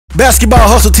Basketball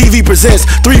Hustle TV presents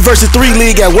 3 vs 3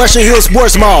 League at Western Hills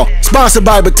Sports Mall. Sponsored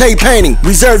by Batey Painting.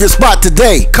 Reserve your spot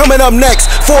today. Coming up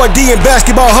next, 4D and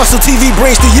Basketball Hustle TV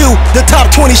brings to you the Top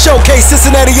 20 Showcase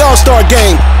Cincinnati All-Star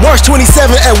Game. March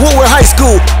 27th at Woodward High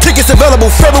School. Tickets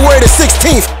available February the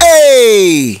 16th.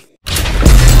 Hey!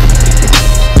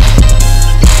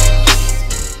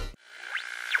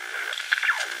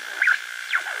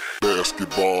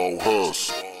 Basketball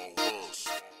Hustle.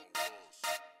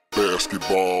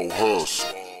 Basketball Hustle.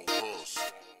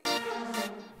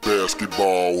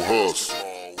 Basketball Hustle.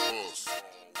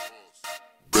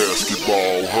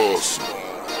 Basketball Hustle.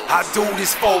 I do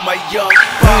this for my young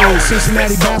boys.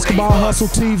 Cincinnati Basketball Hustle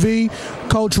TV.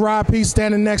 Coach Rob P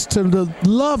standing next to the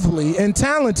lovely and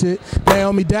talented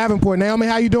Naomi Davenport. Naomi,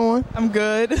 how you doing? I'm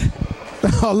good.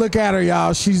 Oh, look at her,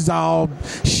 y'all. She's all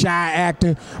shy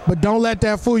acting. But don't let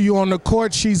that fool you. On the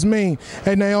court, she's mean.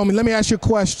 Hey, Naomi, let me ask you a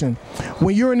question.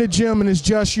 When you're in the gym and it's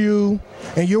just you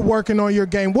and you're working on your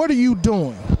game, what are you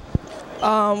doing?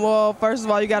 Well, first of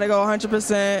all, you got to go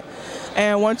 100%.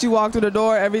 And once you walk through the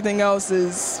door, everything else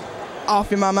is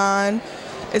off in my mind.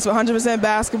 It's 100%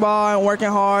 basketball and working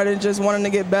hard and just wanting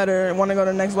to get better and wanting to go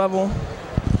to the next level.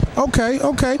 Okay.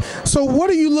 So what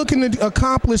are you looking to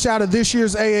accomplish out of this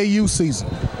year's AAU season?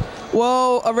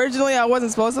 Well, originally I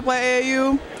wasn't supposed to play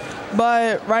AAU,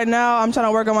 but right now I'm trying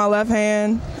to work on my left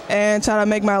hand and try to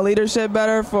make my leadership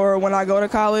better for when I go to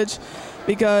college,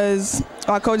 because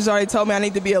my coaches already told me I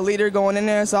need to be a leader going in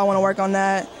there, so I want to work on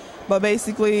that. But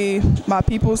basically my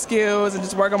people skills and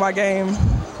just work on my game.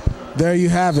 There you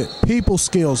have it, people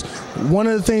skills. One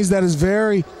of the things that is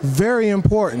very, very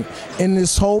important in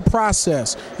this whole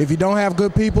process. If you don't have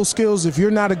good people skills, if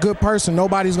you're not a good person,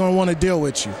 nobody's going to want to deal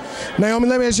with you. Naomi,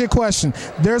 let me ask you a question.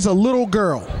 There's a little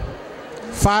girl,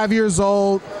 5 years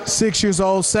old, 6 years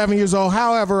old, 7 years old,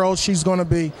 however old she's going to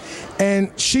be, and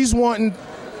she's wanting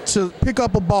to pick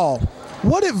up a ball.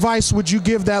 What advice would you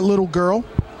give that little girl?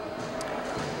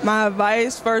 My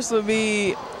advice first would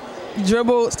be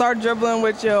start dribbling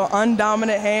with your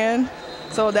undominant hand,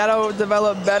 so that'll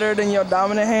develop better than your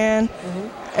dominant hand.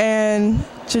 And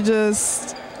to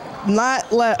just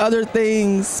not let other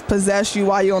things possess you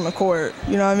while you're on the court.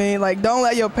 You know what I mean? Like, don't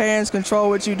let your parents control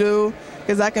what you do,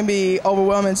 because that can be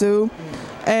overwhelming too.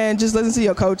 And just listen to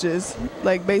your coaches.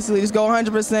 Like, basically just go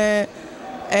 100%,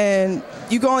 and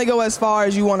you can only go as far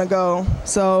as you want to go.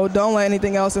 So don't let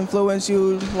anything else influence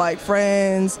you, like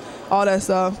friends, all that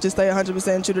stuff. Just stay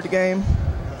 100% true to the game.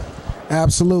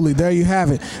 Absolutely. There you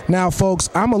have it. Now, folks,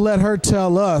 I'm going to let her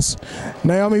tell us.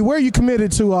 Naomi, where are you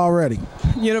committed to already?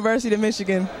 University of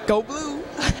Michigan. Go Blue.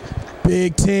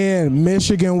 Big Ten,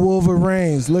 Michigan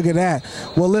Wolverines. Look at that.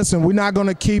 Well, listen, we're not going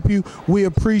to keep you. We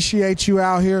appreciate you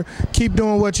out here. Keep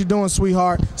doing what you're doing,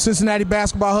 sweetheart. Cincinnati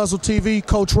Basketball Hustle TV,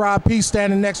 Coach Rob P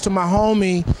standing next to my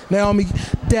homie, Naomi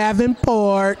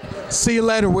Davenport. See you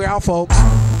later. We're out, folks.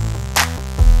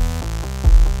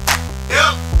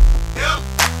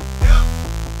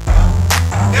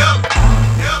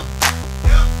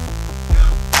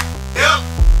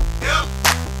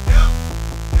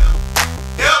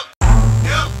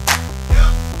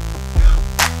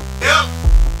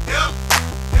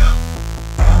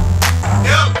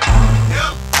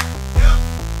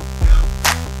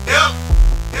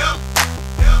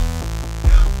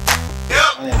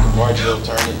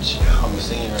 I'm a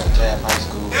senior at Taft High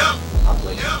School. I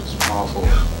play small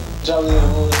forward. Jolly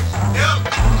Woods.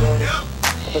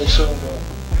 I play shooting guard.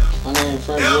 My name is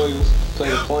Frank Williams. I play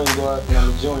the point guard and I'm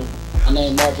a junior. My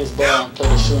name is Marcus Ball. I play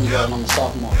the shooting guard and I'm a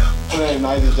sophomore. My name is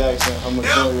Isaac Jackson. I'm a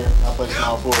junior. I play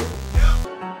small forward.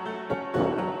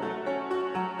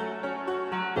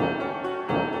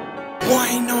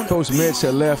 Coach Mitch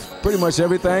had left pretty much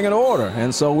everything in order,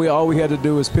 and so all we had to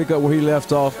do is pick up where he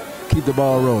left off, keep the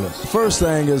ball rolling. The first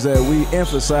thing is that we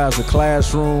emphasize the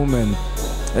classroom, and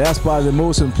that's probably the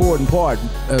most important part.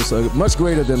 It's much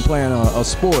greater than playing a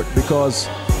sport, because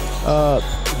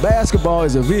basketball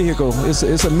is a vehicle. It's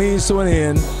a means to an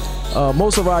end.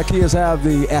 Most of our kids have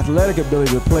the athletic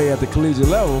ability to play at the collegiate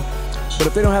level, but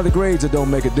if they don't have the grades, it don't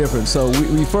make a difference. So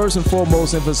we first and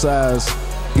foremost emphasize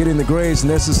getting the grades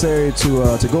necessary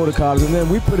to go to college, and then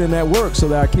we put in that work so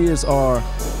that our kids are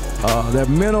their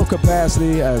mental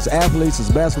capacity as athletes, as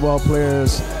basketball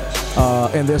players,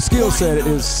 and their skill set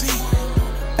is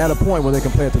at a point where they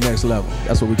can play at the next level.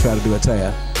 That's what we try to do at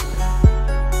Taft.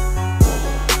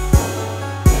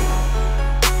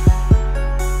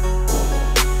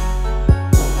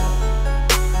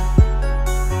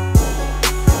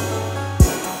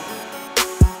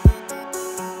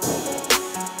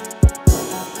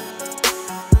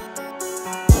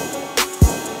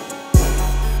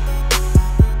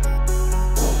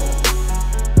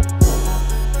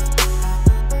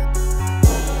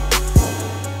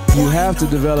 you have to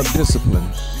develop discipline.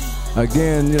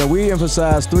 Again, you know, we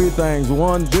emphasize 3 things.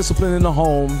 1, discipline in the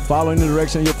home, following the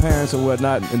direction of your parents and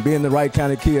whatnot, and being the right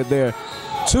kind of kid there.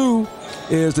 2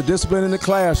 is the discipline in the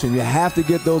classroom. You have to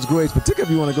get those grades, particularly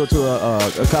if you want to go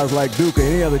to a college like Duke or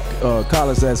any other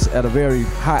college that's at a very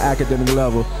high academic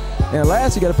level. And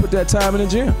last, you got to put that time in the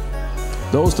gym.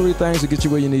 Those 3 things will get you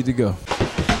where you need to go.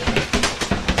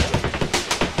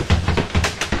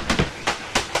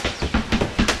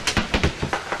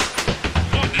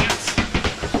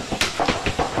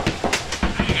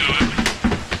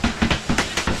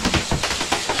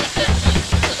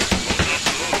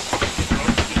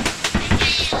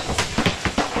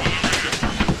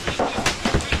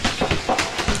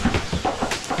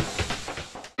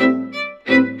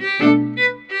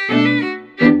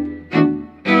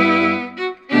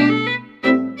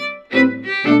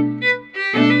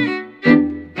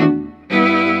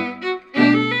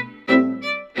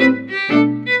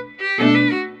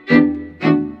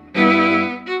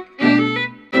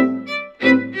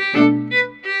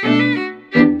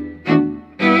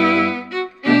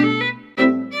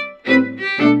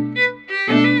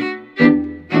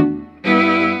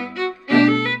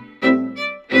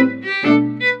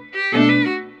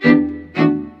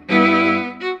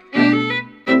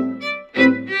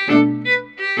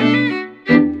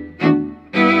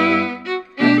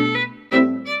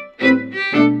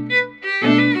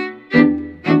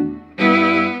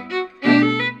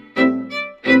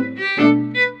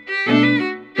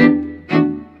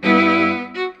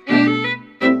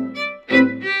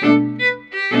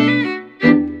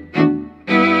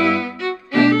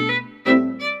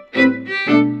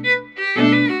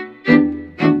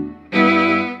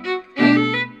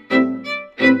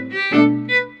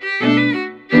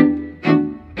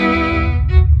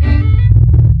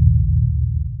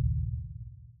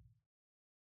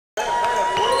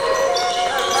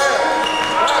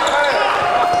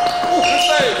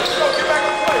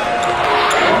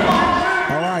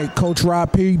 Coach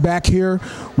Rob P. back here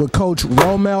with Coach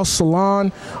Romel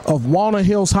Salon of Walnut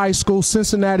Hills High School,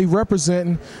 Cincinnati,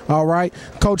 representing. All right.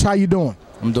 Coach, how you doing?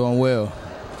 I'm doing well.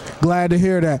 Glad to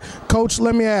hear that. Coach,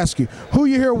 let me ask you, who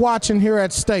you here watching here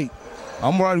at State?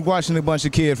 I'm watching a bunch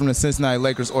of kids from the Cincinnati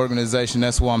Lakers organization.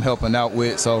 That's who I'm helping out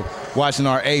with. So watching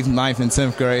our 8th, 9th, and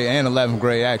 10th grade and 11th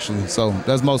grade, actually. So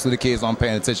that's mostly the kids I'm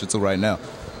paying attention to right now.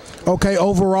 Okay,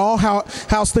 overall,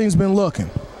 how's things been looking?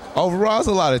 Overall, there's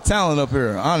a lot of talent up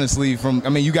here, honestly.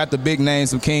 You got the big names,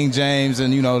 some King James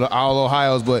and, you know, the All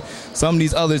Ohios, but some of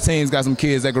these other teams got some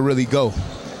kids that could really go.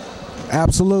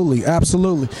 Absolutely,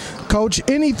 absolutely. Coach,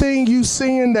 anything you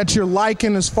seeing that you're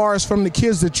liking as far as from the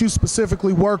kids that you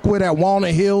specifically work with at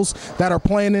Walnut Hills that are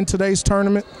playing in today's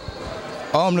tournament?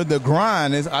 The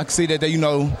grind is, I see that they, you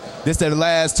know, this is their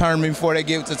last tournament before they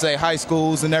get to, say, high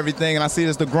schools and everything, and I see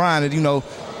this the grind that, you know,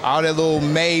 all that little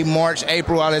May, March,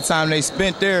 April, all that time they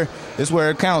spent there is where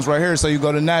it counts right here. So you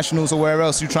go to nationals or wherever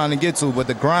else you're trying to get to. But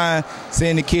the grind,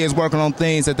 seeing the kids working on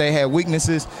things that they had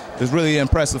weaknesses is really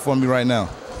impressive for me right now.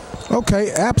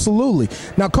 Okay, absolutely.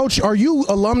 Now, Coach, are you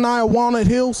alumni of Walnut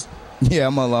Hills? Yeah,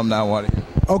 I'm an alumni of Walnut Hills.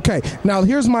 Okay, now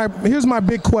here's my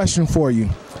big question for you.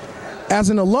 As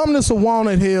an alumnus of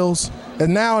Walnut Hills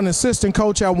and now an assistant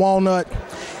coach at Walnut,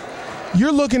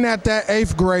 you're looking at that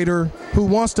 8th grader who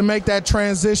wants to make that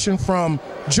transition from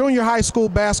junior high school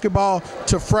basketball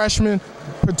to freshman,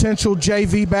 potential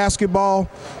JV basketball,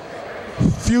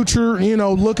 future, you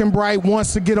know, looking bright,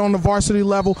 wants to get on the varsity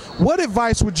level. What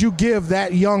advice would you give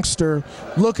that youngster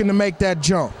looking to make that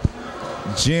jump?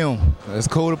 Gym. It's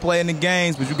cool to play in the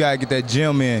games, but you got to get that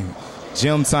gym in,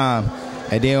 gym time.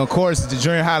 And then, of course, the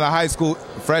junior high to high school,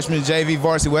 freshman, JV,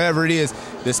 varsity, whatever it is,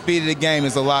 the speed of the game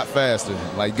is a lot faster.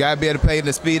 Like, you got to be able to play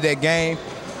the speed of that game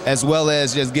as well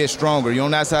as just get stronger. You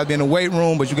don't have to be in the weight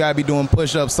room, but you got to be doing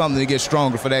push-ups, something to get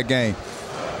stronger for that game.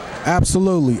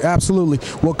 Absolutely, absolutely.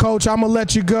 Well, Coach, I'm going to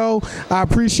let you go. I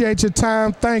appreciate your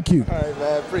time. Thank you. All right,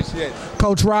 man. Appreciate it.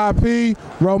 Coach Rob P.,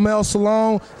 Romel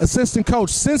Salon, assistant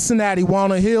coach, Cincinnati,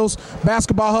 Walnut Hills,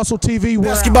 Basketball Hustle TV.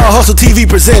 Basketball Hustle TV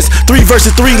presents 3 vs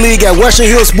 3 League at Western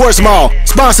Hills Sports Mall.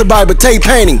 Sponsored by Batey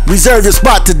Painting. Reserve your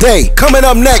spot today. Coming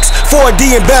up next,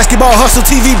 4D and Basketball Hustle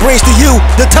TV brings to you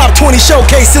the Top 20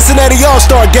 Showcase Cincinnati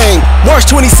All-Star Game, March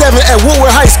 27th at Woodward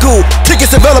High School.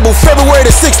 Tickets available February the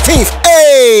 16th.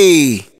 Hey!